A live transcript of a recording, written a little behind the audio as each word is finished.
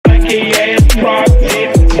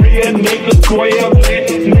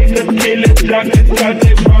doctors cause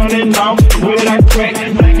they running off with a crack,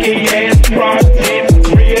 blanky ass project.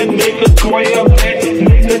 Real niggas 12 that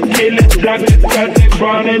niggas killing doctors cause they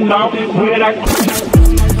running off with a crack.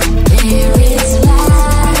 There is light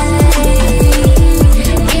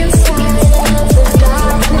inside of the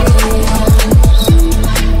darkness.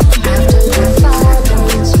 After the fire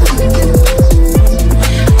burns through,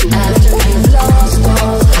 after we've lost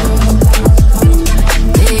all hope,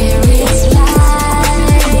 there is light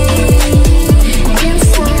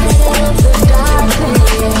inside of the darkness.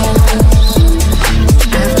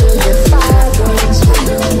 After the fire burns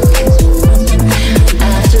through,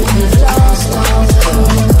 after we've lost all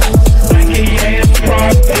hope.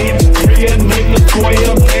 Real niggas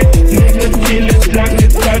 12 that niggas killing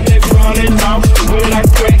doctors cause they running off with a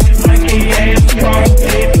crack, blanky ass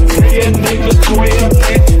project. Real niggas 12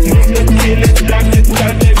 that niggas killing doctors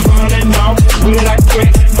cause they running off with a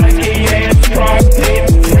crack, blanky ass project.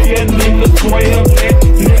 Real niggas 12 that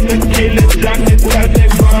niggas killing doctors cause they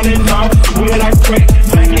running off with a crack,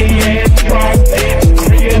 blanky ass project.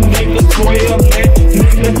 Real niggas 12 that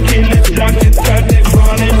niggas killing doctors cause they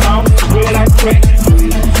running off with a crack.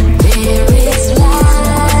 There is light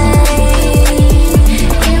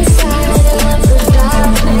inside of the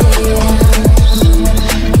darkness.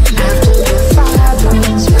 After the fire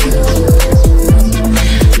burns through,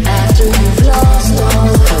 after you've lost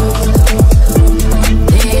all hope,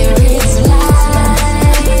 there is light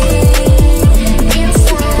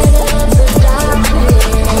inside of the darkness.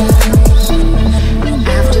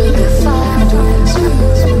 After the fire burns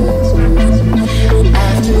through,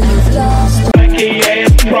 after you've lost all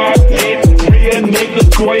project. Real niggas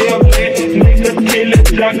 12 that niggas killing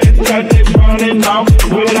doctors cause they running off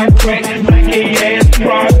with a crack, blanky ass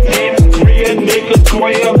project. Real niggas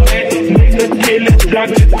 12 that niggas killing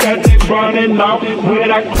doctors cause they running off with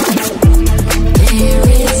a crack. There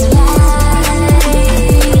is light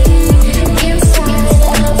inside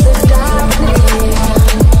of the darkness.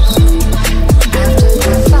 After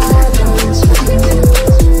the fire burns through,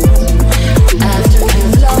 after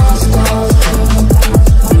you've lost all hope.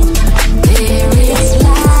 There is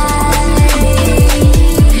light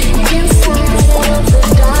inside of the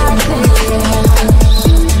darkness.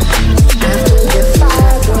 After the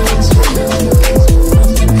fire burns through,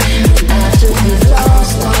 after we've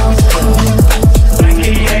lost all hope.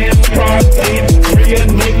 Blanky ass project. Real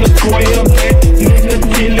niggas 12 that niggas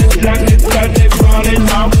killing doctors cause they running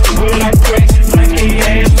off with a crack, blanky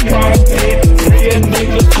ass project. Real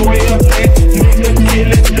niggas 12 that niggas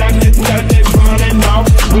killing doctors cause they running off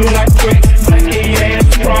with a crack, blanky ass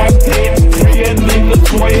project. Real niggas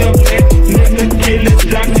 12 that niggas killing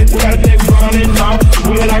doctors cause they running off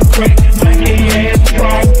with a crack, blanky ass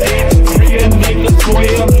project. Real niggas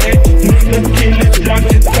 12 that niggas killing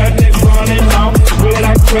doctors cause they running off with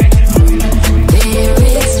a crack. There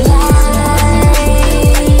is light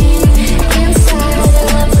inside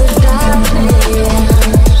of the darkness.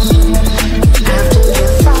 After the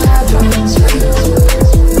fire burns through,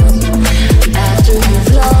 after you've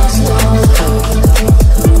lost all hope,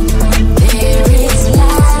 there is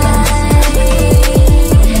light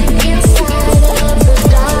inside of the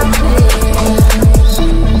darkness.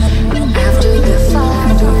 After the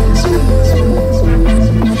fire burns through,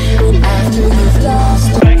 after you've lost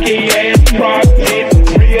all blanky ass project.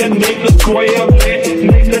 Real niggas 12 that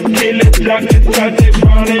niggas killing doctors cause they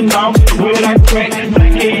running off with a crack,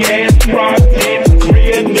 blanky ass project.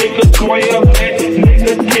 Real niggas 12 that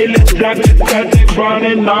niggas killing doctors cause they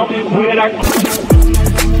running off with a crack.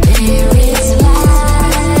 There is light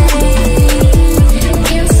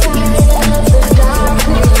inside of the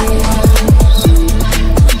darkness.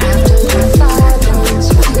 After the fire burns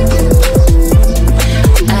through,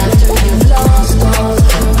 after you've lost all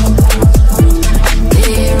hope,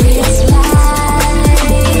 there is light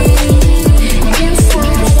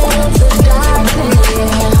inside of the darkness.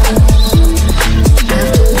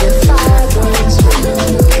 After the fire burns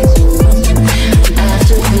through,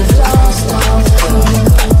 after you've lost all hope.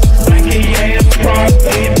 Blanky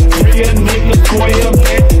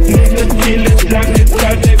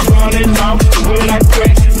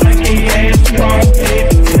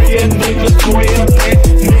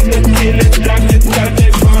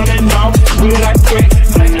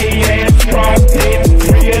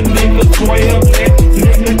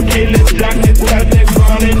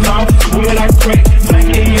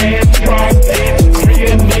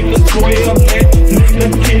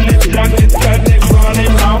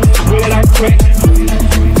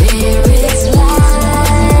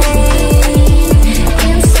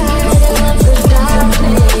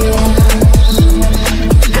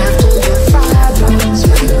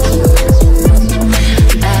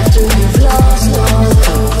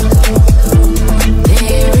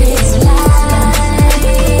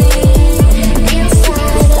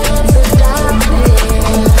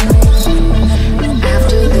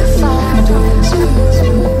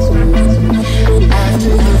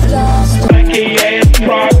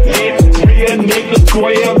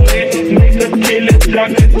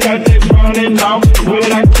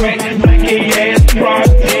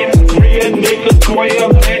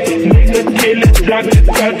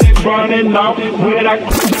running off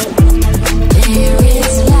with that.